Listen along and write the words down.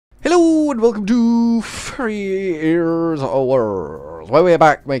Hello and welcome to furryearsworld. Well, we're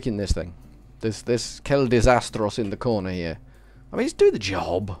back making this thing. This Kel Disastros in the corner here. I mean, it's doing the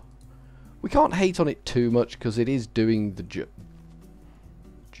job. We can't hate on it too much because it is doing the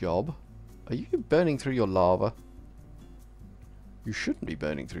job. Are you burning through your lava? You shouldn't be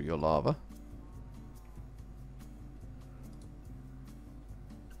burning through your lava.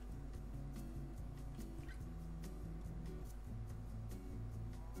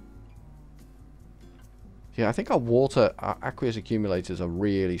 Yeah, I think our aqueous accumulators are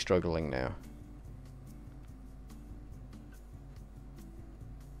really struggling now.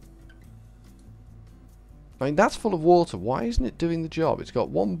 I mean, that's full of water. Why isn't it doing the job? It's got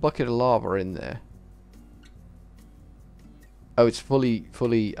one bucket of lava in there. Oh, it's fully...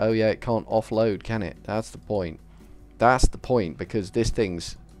 Oh, yeah, it can't offload, can it? That's the point. That's the point, because this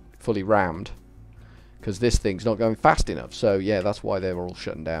thing's fully rammed. Because this thing's not going fast enough. So yeah, that's why they were all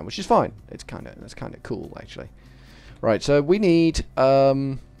shutting down, which is fine. That's kind of cool, actually. Right, so we need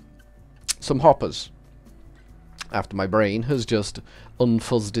some hoppers. After my brain has just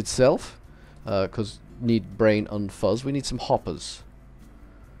unfuzzed itself, because need brain unfuzz, we need some hoppers,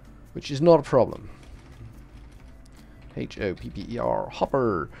 which is not a problem. H-O-P-P-E-R,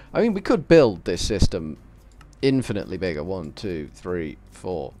 hopper. I mean, we could build this system infinitely bigger. 1, 2, 3,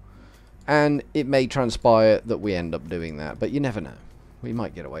 4. And it may transpire that we end up doing that, but you never know. We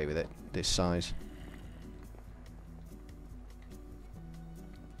might get away with it, this size.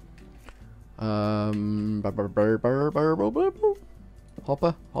 Hopper,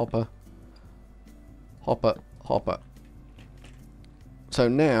 hopper, hopper, hopper. So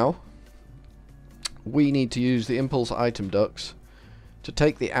now, we need to use the impulse item ducts to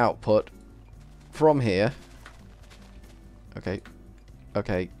take the output from here. Okay.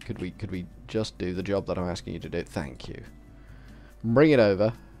 Okay, could we just do the job that I'm asking you to do? Thank you. Bring it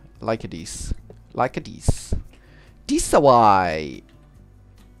over like a dis. Like a dis. Dis-a-why.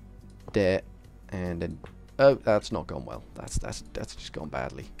 There. And then... Oh, that's not gone well. That's just gone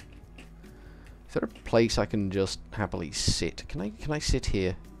badly. Is there a place I can just happily sit? Can I sit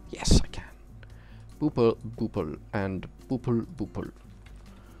here? Yes, I can. Boople, boople, and boople, boople.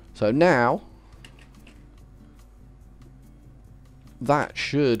 So now... that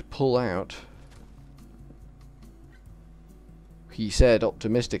should pull out. He said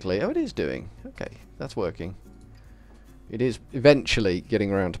optimistically. Oh, it is doing. Okay, that's working. It is eventually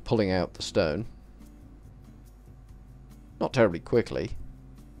getting around to pulling out the stone. Not terribly quickly,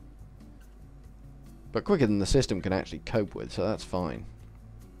 but quicker than the system can actually cope with, so that's fine.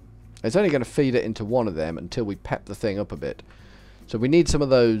 It's only going to feed it into one of them until we pep the thing up a bit. So we need some of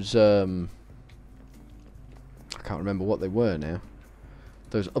those... I can't remember what they were now.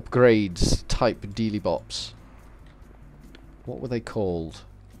 Those upgrades type dealy bops. What were they called?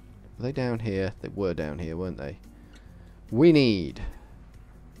 Were they down here? They were down here, weren't they? We need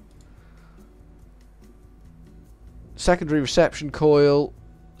secondary reception coil,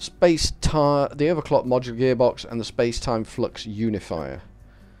 space-time, the overclock modular gearbox, and the space-time flux unifier.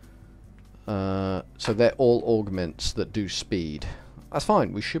 So they're all augments that do speed. That's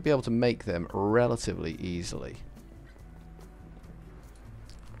fine. We should be able to make them relatively easily.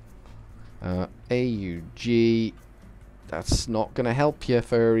 AUG, that's not going to help you,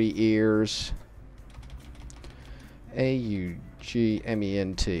 furry ears. AUGMENT,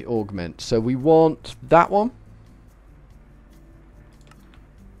 augment. So we want that one.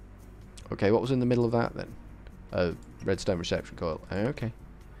 Okay, what was in the middle of that then? Oh, redstone reception coil. Okay.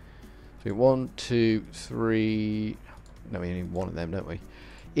 So 1, 2, 3. No, we need one of them, don't we?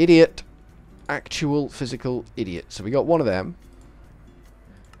 Idiot. Actual physical idiot. So we got one of them.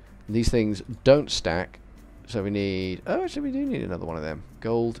 These things don't stack, so we need... Oh, actually we do need another one of them.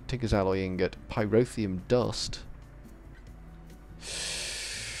 Gold, Tinker's Alloy Ingot, Pyrotheum Dust.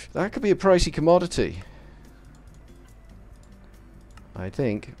 That could be a pricey commodity. I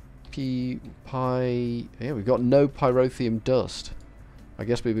think. Yeah, we've got no Pyrotheum Dust. I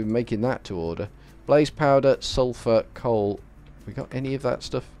guess we've been making that to order. Blaze Powder, Sulfur, Coal. We got any of that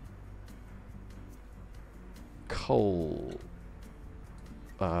stuff? Coal.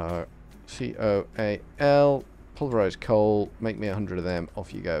 C-O-A-L, pulverized coal, make me 100 of them,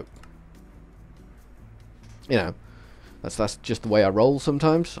 off you go. You know, that's just the way I roll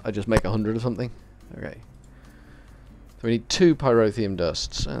sometimes. I just make 100 of something. Okay. So we need 2 pyrotheum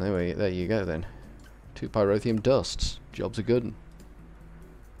dusts. And there you go then. 2 pyrotheum dusts. Job's a good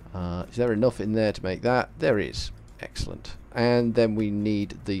one. Is there enough in there to make that? There is. Excellent. And then we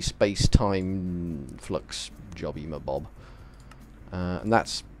need the space-time flux jobby mabob. And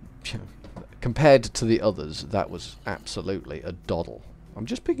that's, compared to the others, that was absolutely a doddle. I'm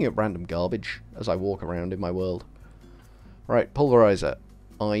just picking up random garbage as I walk around in my world. Right, pulverizer.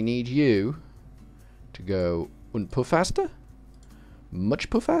 I need you to go un peu faster, much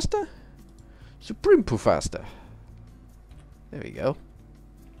peu faster, supreme peu faster. There we go.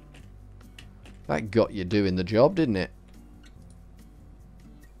 That got you doing the job, didn't it?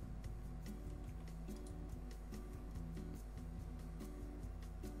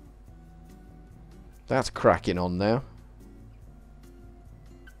 That's cracking on now.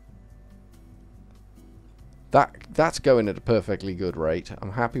 That's going at a perfectly good rate.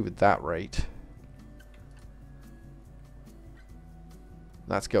 I'm happy with that rate.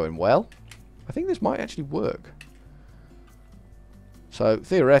 That's going well. I think this might actually work. So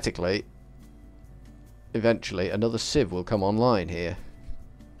theoretically, eventually another sieve will come online here.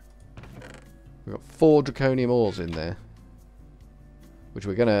 We've got 4 draconium ores in there, which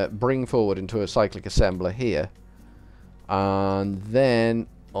we're going to bring forward into a cyclic assembler here. And then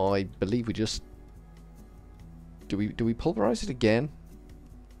I believe we just... Do we pulverize it again?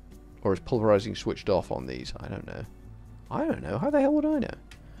 Or is pulverizing switched off on these? I don't know. I don't know. How the hell would I know?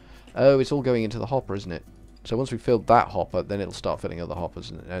 Oh, it's all going into the hopper, isn't it? So once we've filled that hopper, then it'll start filling other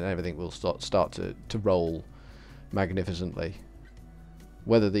hoppers, and everything will start to roll magnificently.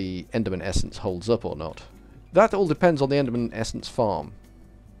 Whether the Enderman essence holds up or not. That all depends on the Enderman essence farm.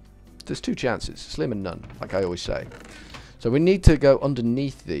 There's 2 chances, slim and none, like I always say. So we need to go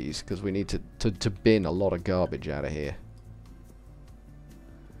underneath these, because we need to bin a lot of garbage out of here.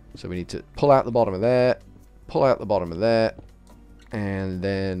 So we need to pull out the bottom of there, pull out the bottom of there, and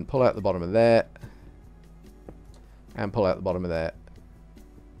then pull out the bottom of there, and pull out the bottom of there.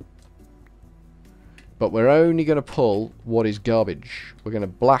 But we're only going to pull what is garbage. We're going to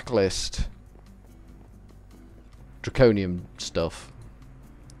blacklist draconium stuff.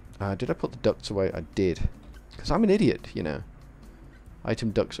 Did I put the ducts away? I did. Because I'm an idiot, you know.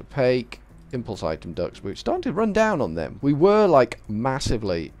 Item ducts opaque. Impulse item ducts. We're starting to run down on them. We were like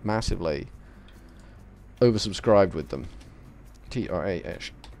massively oversubscribed with them.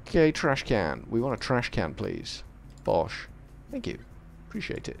 TRASK trash can. We want a trash can, please. Bosh. Thank you.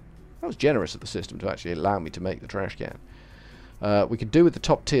 Appreciate it. That was generous of the system to actually allow me to make the trash can. We could do with the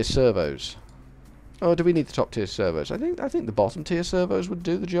top tier servos. Oh, do we need the top tier servos? I think the bottom tier servos would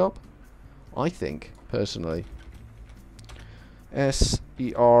do the job. I think, personally.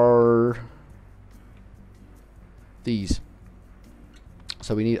 SER these.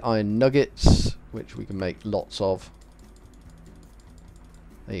 So we need iron nuggets, which we can make lots of.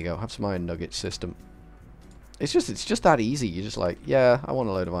 There you go. Have some iron nuggets system. It's just that easy. You're just like, yeah, I want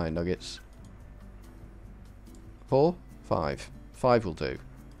a load of iron nuggets. 4, 5. 5 will do.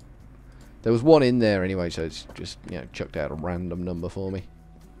 There was 1 in there anyway, so it's just, you know, chucked out a random number for me.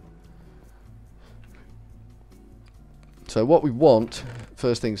 So what we want,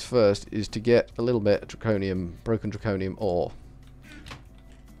 first things first, is to get a little bit of draconium, broken draconium ore.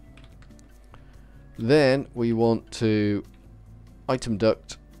 Then we want to item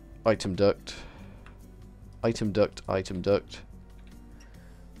duct, item duct, item duct, item duct.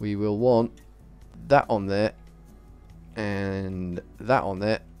 We will want that on there, and that on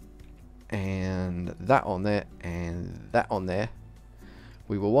there, and that on there, and that on there.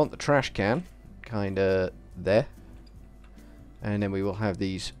 We will want the trash can, kinda there. And then we will have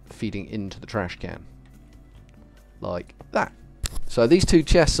these feeding into the trash can. Like that. So these 2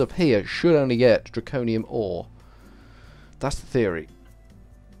 chests up here should only get draconium ore. That's the theory.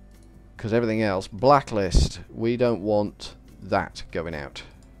 Because everything else, blacklist, we don't want that going out.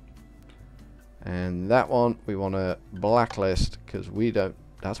 And that one, we want to blacklist, because we don't,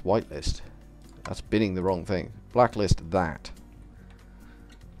 that's whitelist. That's binning the wrong thing. Blacklist that.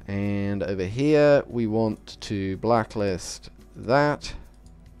 And over here, we want to blacklist that,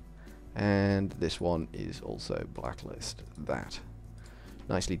 and this one is also blacklist that.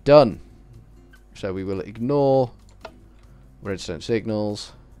 Nicely done. So we will ignore redstone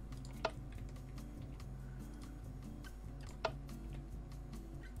signals,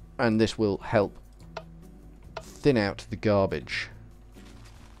 and this will help thin out the garbage.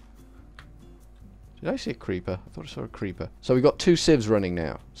 Did I see a creeper? I thought I saw a creeper. So we've got 2 sieves running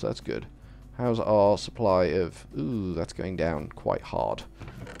now, so that's good. How's our supply of... Ooh, that's going down quite hard.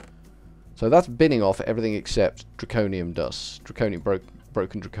 So that's binning off everything except draconium dust.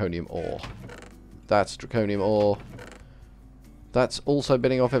 Broken draconium ore. That's draconium ore. That's also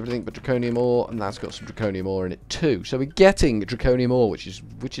binning off everything but draconium ore, and that's got some draconium ore in it too. So we're getting draconium ore, which is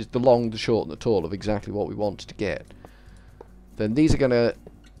the long, the short, and the tall of exactly what we want to get. Then these are going to,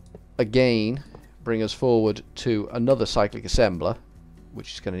 again, bring us forward to another cyclic assembler,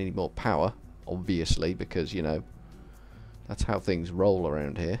 which is going to need more power, obviously, because, you know, That's how things roll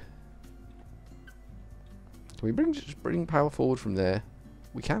around here. Can we just bring power forward from there?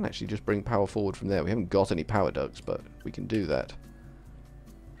 We can actually just bring power forward from there. We haven't got any power ducts, but we can do that.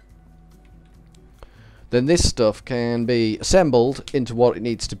 Then this stuff can be assembled into what it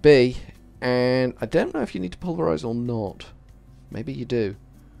needs to be. And I don't know if you need to pulverize or not. Maybe you do.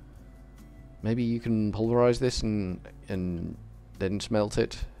 Maybe you can pulverize this and then smelt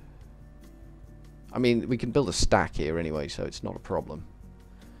it. I mean, we can build a stack here anyway, so it's not a problem.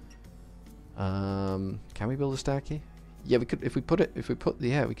 Can we build a stack here? Yeah, we could.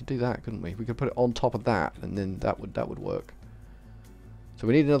 Yeah, we could do that, couldn't we? We could put it on top of that, and then that would work. So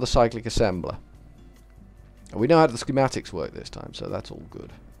we need another cyclic assembler. And we know how the schematics work this time, so that's all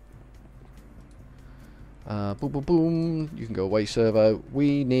good. Boom, boom, boom. You can go away, servo.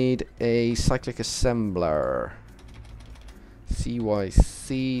 We need a cyclic assembler.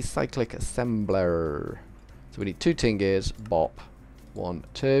 CYC cyclic assembler. So we need 2 tin gears. Bop. 1,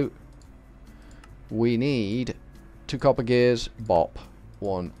 2. We need 2 copper gears. Bop.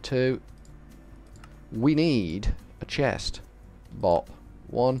 1, 2. We need a chest. Bop.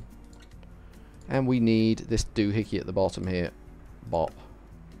 1. And we need this doohickey at the bottom here. Bop.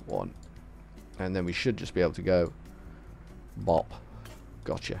 1. And then we should just be able to go. Bop.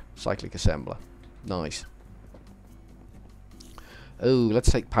 Gotcha. Cyclic assembler. Nice. Oh, let's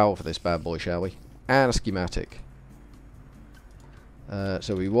take power for this bad boy, shall we? And a schematic.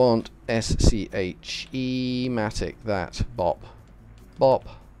 So we want SCHE-matic, that. Bop. Bop.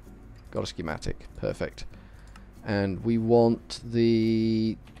 Got a schematic. Perfect. And we want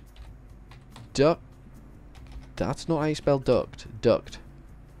the duct. That's not how you spell duct. Duct.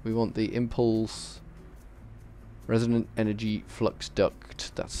 We want the impulse resonant energy flux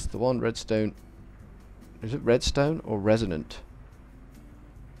duct. That's the one. Redstone. Is it redstone or resonant?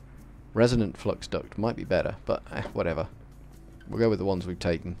 Resonant flux duct might be better, but whatever. We'll go with the ones we've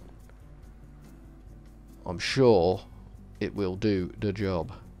taken. I'm sure it will do the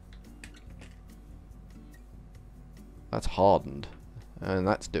job. That's hardened, and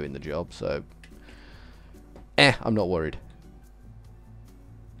that's doing the job, so I'm not worried.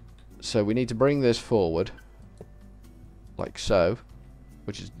 So we need to bring this forward, like so,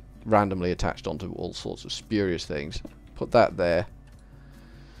 which is randomly attached onto all sorts of spurious things. Put that there.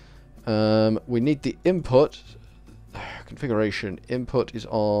 We need the input. Configuration. Input is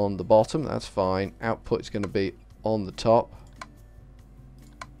on the bottom, that's fine. Output is going to be on the top.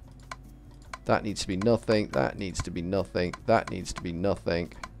 That needs to be nothing. That needs to be nothing. That needs to be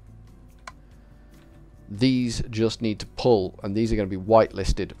nothing. These just need to pull, and these are going to be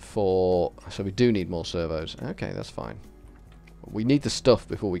whitelisted for... So we do need more servos. Okay, that's fine. We need the stuff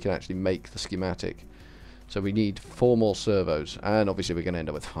before we can actually make the schematic. So we need 4 more servos, and obviously we're going to end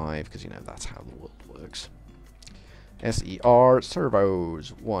up with 5, because, you know, that's how the world works. SER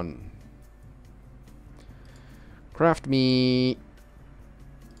servos 1. Craft me.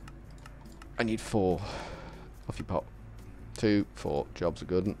 I need 4. Off you pop. 2, 4. Jobs are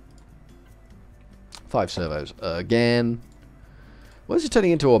good. 5 servos again. What is it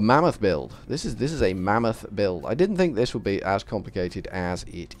turning into? A mammoth build? This is a mammoth build. I didn't think this would be as complicated as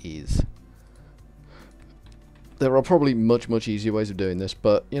it is. There are probably much easier ways of doing this,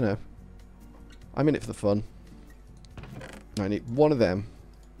 but you know, I'm in it for the fun. I need 1 of them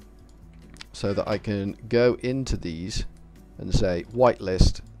so that I can go into these and say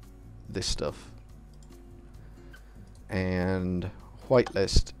whitelist this stuff and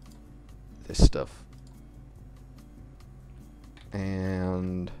whitelist this stuff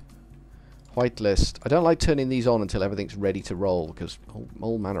and whitelist. I don't like turning these on until everything's ready to roll, because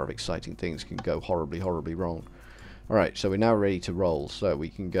all manner of exciting things can go horribly wrong. Alright, so we're now ready to roll, so we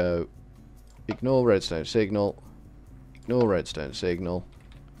can go ignore redstone signal, ignore redstone signal,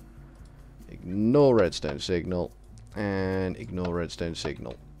 ignore redstone signal, and ignore redstone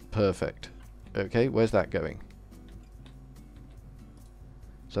signal. Perfect. Okay, where's that going?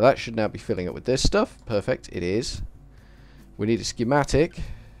 So that should now be filling up with this stuff. Perfect, it is. We need a schematic,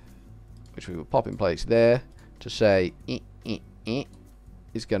 which we will pop in place there, to say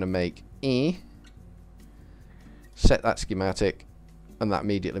is going to make set that schematic, and that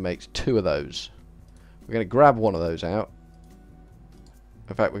immediately makes 2 of those. We're going to grab 1 of those out.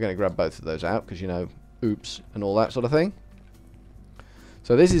 In fact, we're going to grab both of those out, because, you know, oops, and all that sort of thing.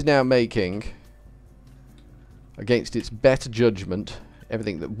 So this is now making, against its better judgment,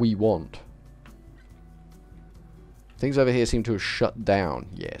 everything that we want. Things over here seem to have shut down.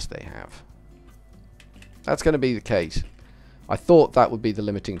 Yes, they have. That's going to be the case. I thought that would be the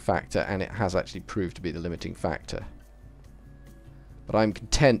limiting factor, and it has actually proved to be the limiting factor. But I'm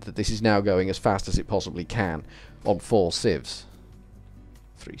content that this is now going as fast as it possibly can. On 4 sieves.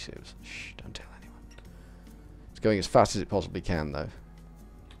 3 sieves. Shh, don't tell anyone. It's going as fast as it possibly can, though.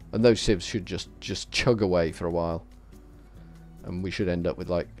 And those sieves should just chug away for a while. And we should end up with,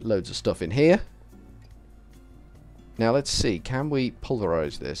 like, loads of stuff in here. Now, let's see. Can we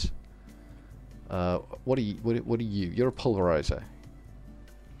pulverize this? What are you? You're a pulverizer.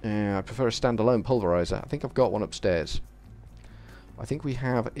 I prefer a standalone pulverizer. I think I've got one upstairs. I think we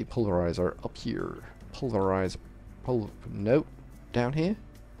have a pulverizer up here. Pulverize. Nope. Down here?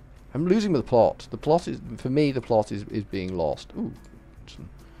 I'm losing the plot. The plot is, for me, the plot is being lost. Ooh. Some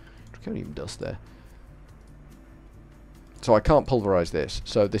draconium dust there. So I can't pulverize this.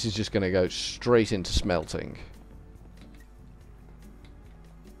 So this is just going to go straight into smelting.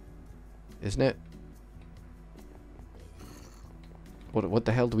 Isn't it? What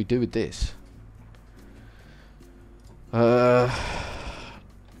the hell do we do with this?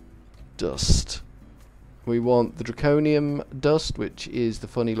 Dust. We want the draconium dust, which is the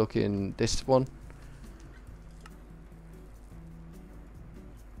funny looking this one.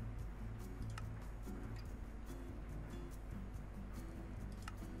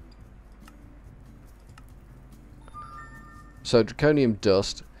 So draconium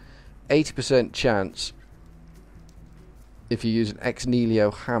dust, 80% chance if you use an ex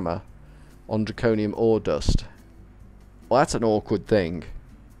nihilo hammer on draconium ore dust. Well, that's an awkward thing.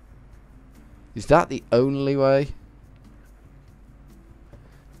 Is that the only way?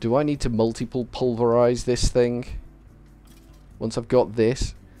 Do I need to multiple pulverize this thing? Once I've got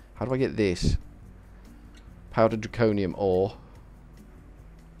this, how do I get this? Powdered draconium ore.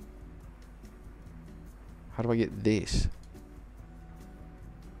 How do I get this?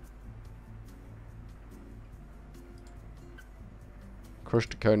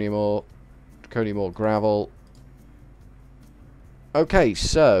 Crushed draconium ore gravel. Okay,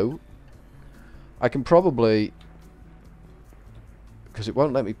 so I can probably, because it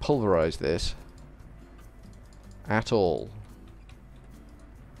won't let me pulverize this at all.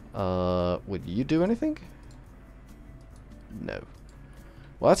 Would you do anything? No.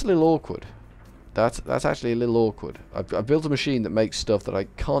 Well, that's a little awkward. That's actually a little awkward. I've built a machine that makes stuff that I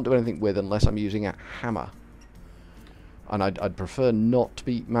can't do anything with unless I'm using a hammer. And I'd prefer not to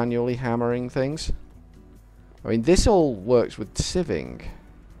be manually hammering things. I mean, this all works with sieving.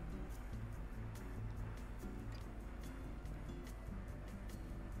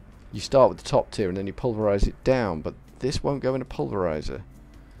 You start with the top tier and then you pulverize it down, but this won't go in a pulverizer,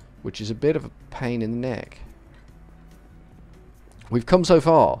 which is a bit of a pain in the neck. We've come so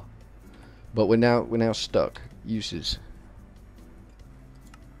far, but we're now stuck. Uses.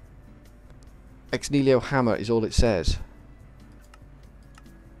 Ex nihilo hammer is all it says.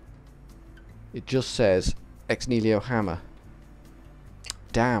 It just says ex nihilo hammer.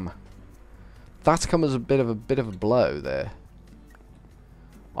 Damn. That's come as a bit of a blow there.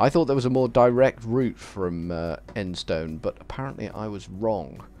 I thought there was a more direct route from Endstone, but apparently I was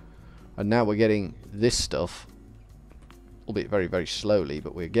wrong. And now we're getting this stuff, albeit very, very slowly,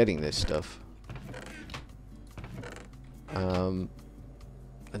 but we're getting this stuff. And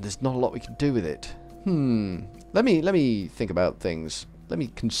there's not a lot we can do with it. Let me think about things. Let me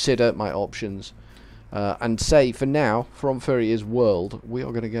consider my options. And say, for now, from Furryearsworld, we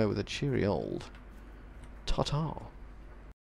are going to go with a cheery old ta-ta.